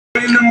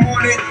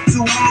morning,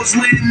 2 hoes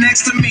laying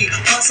next to me.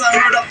 Plus I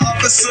heard an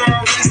officer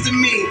arresting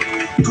me.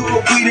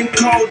 Good weed and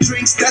cold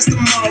drinks, that's the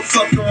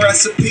motherfucking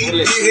recipe.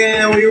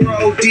 Nigga, and we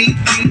roll deep,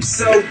 deep,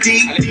 so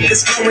deep.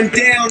 It's going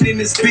down in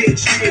this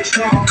bitch.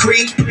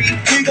 Concrete,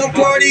 we gon'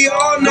 party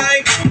all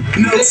night.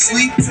 No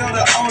sleep, tell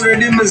the owner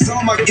them is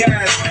on my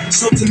guys.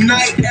 So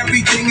tonight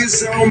everything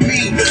is on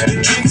me.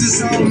 The drinks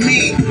is on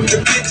me.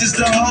 The bitches,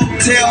 the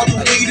hotel, the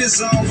weed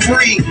is on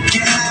free.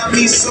 Get high,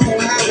 me so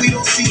high we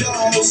don't see the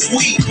whole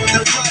suite.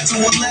 The fly to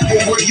a level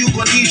where you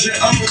gon' need your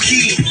own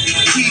key.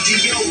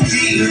 PGOD,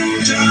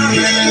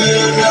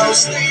 driving, no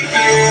sleeping,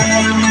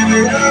 live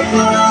it up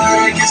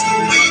like it's the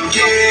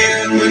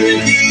weekend. When the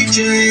DJ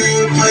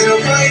play the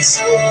right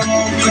song,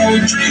 go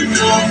drink,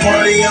 go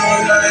party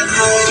all night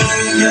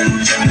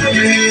long.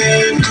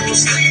 Driving, no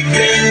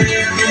sleeping,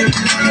 live it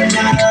up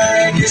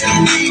like it's the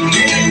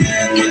weekend.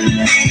 When the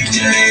DJ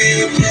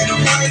play the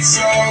right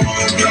song,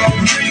 go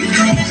drink,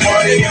 go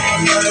party all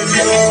night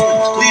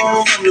long.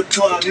 Leaving from the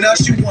club, now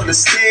she wanna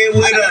stay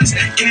with us.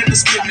 Can't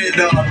spin it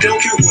up,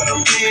 don't care what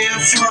I'm paying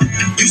for.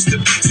 Used to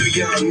be too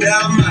young, now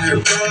I'm out here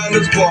around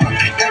the bar.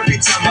 Every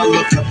time I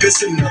look up,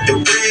 it's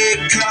another red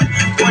cup.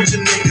 Bunch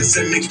of niggas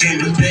in the game,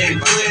 but they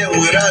ain't playing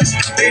with us.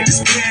 They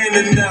just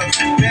playing enough.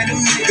 Man,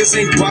 them niggas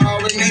ain't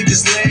ballin', they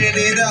just laying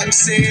it up.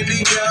 Saying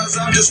they does,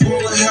 I'm just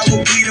rolling hella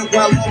weed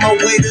while on my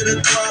way to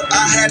the club.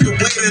 I had to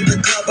wait at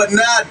the club, but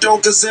now I don't,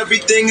 cause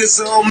everything is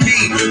on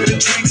me. The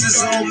drinks is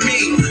on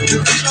me.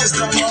 The bitches,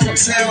 the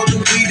hotel,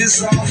 the weed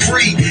is all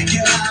free.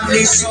 Get high,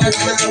 me so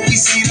high, we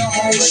see the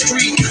whole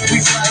street.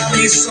 We fly,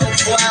 me so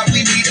fly,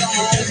 we need a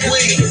whole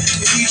way.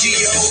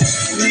 PGO,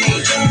 me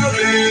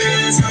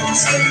driving, I'm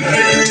sleeping,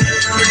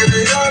 live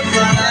it up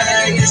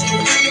like it's the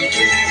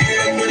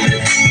weekend. When the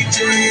DJ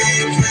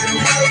play the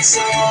right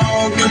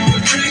song, when the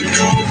drink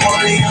go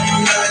party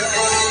all night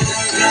long.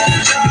 I'm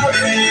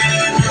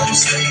driving, I'm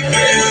sleeping,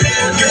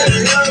 live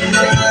it up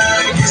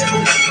like it's the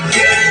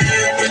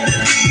weekend. When the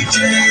DJ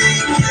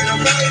play the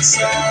right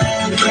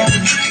song, go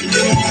drink,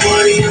 go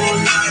party all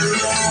night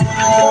long.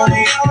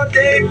 Party all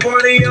day,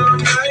 party all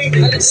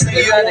night.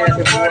 Say you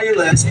wanna party,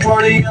 let's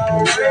party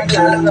all night.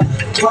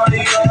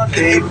 Party all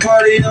day,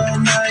 party all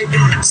night.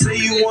 Say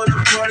you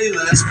wanna party,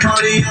 let's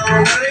party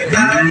all night.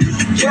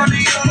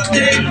 Party all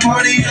day,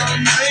 party all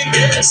night.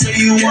 Say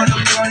you wanna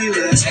party,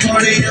 let's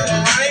party all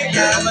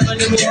night.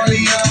 Party all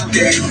day,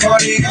 party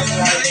all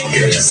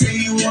night.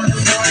 Say you wanna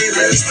party,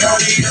 let's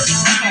party all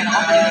night.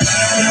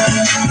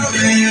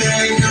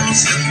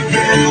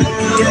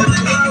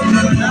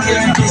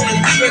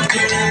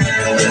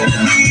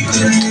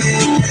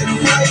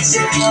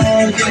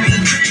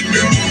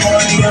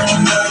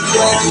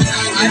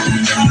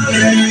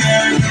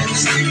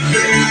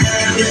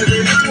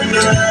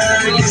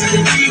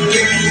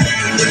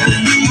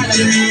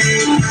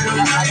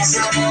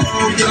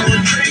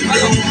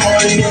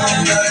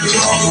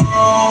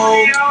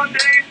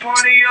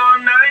 Party all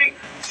night.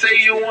 Say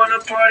you wanna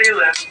party,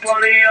 let's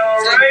party all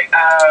right.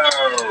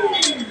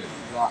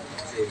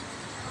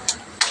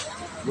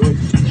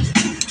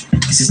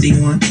 This is the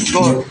one.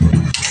 Go.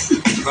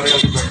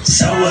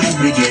 So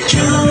we get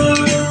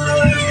drunk,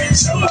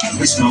 so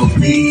we smoke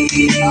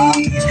weed.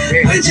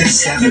 We're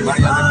just having fun.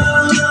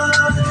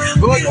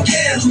 We don't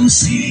care who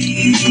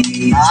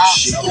sees.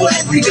 So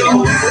we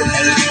go out.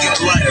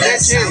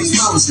 That's how it's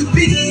supposed to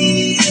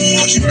be.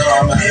 It's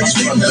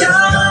been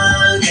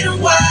young and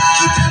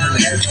wild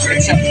and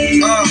free.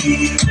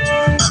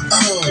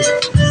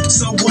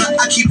 So what?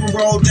 I keep it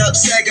rolled up,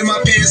 sagging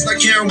my pants, not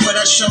caring what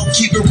I show.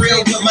 Keep it real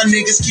with my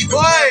niggas, keep it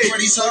real for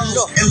these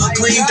hoes. And look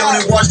clean, don't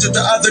it? Washed it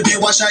the other day,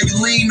 watch how you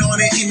lean on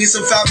it. Eat me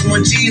some Falcon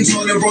 1 jeans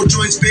on it, roll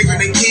joints bigger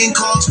than King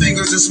Kong's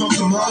fingers and smoke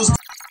them hoes.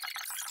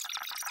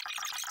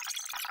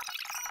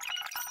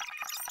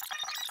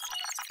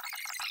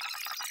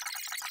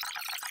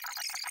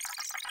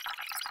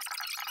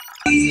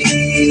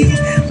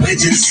 We're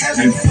just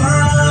having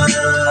fun.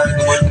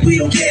 We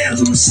don't care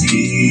who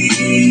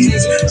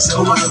sees.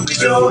 So when we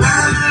go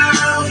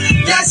out,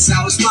 that's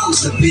how it's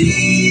supposed to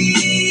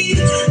be.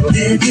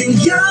 Living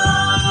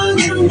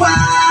young and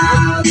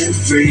wild and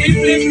free.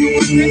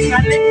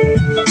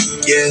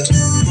 Yeah,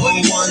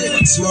 roll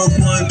one, smoke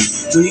one.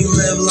 When you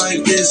live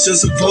like this, you're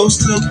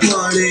supposed to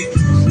party.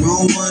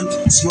 Roll one,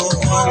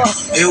 smoke one,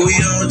 and we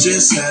all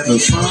just having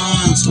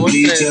fun. So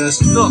we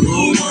just roll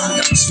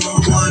one,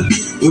 smoke one.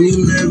 When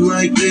you live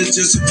like this,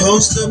 you're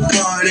supposed to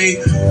party.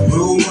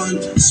 Roll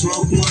one,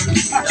 smoke one,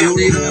 and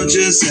we all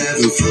just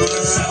having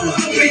fun.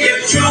 We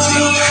get drunk,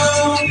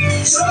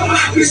 so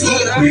we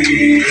smoke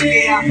weed.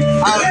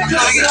 We're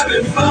just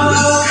having fun,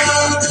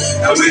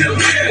 and we don't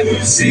care who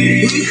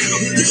sees.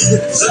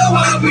 So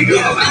we go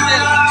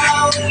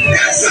out,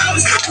 that's how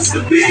it's supposed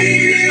to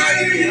be.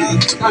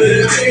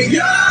 Living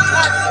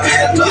young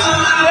and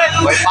wild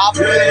and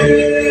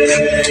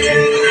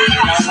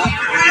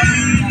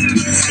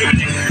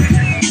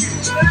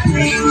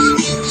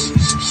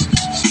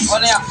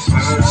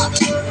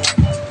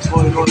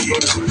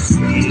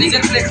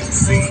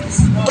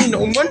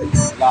Ano man?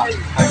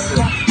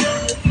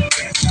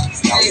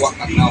 Lawak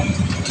at lawak.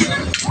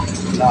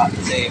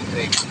 Same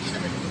thing.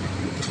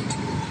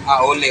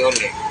 Ah, ole.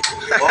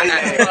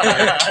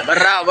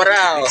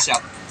 Baraw.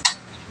 Shot.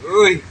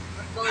 Uy.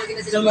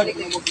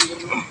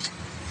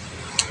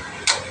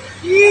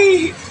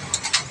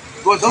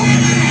 Good, oh.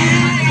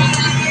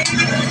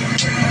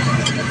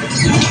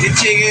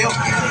 Ichige yo.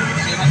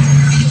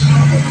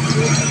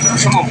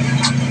 Samo.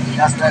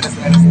 Last try.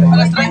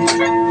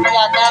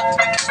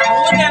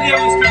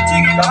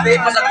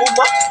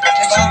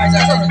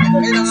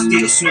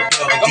 Still Snoop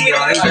Dogg and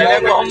D.R.A.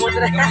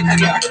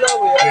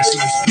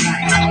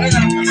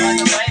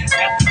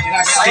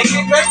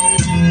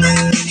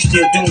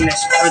 Still doing that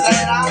shit.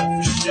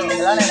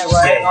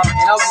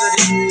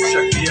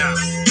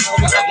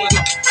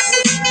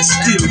 It's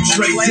still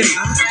Dre Day.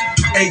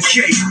 AK,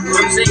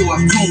 though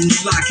I've grown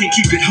a lot, can't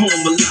keep it home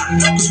a lot.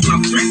 Cause when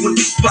I frequent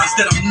the spots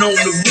that I'm known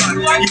to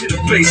rock, you hear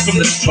the bass from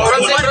the truck.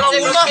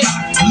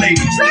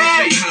 Ladies, they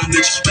pay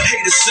homage, but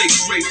haters say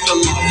Dre fell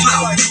off.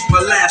 How?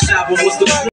 My last album was the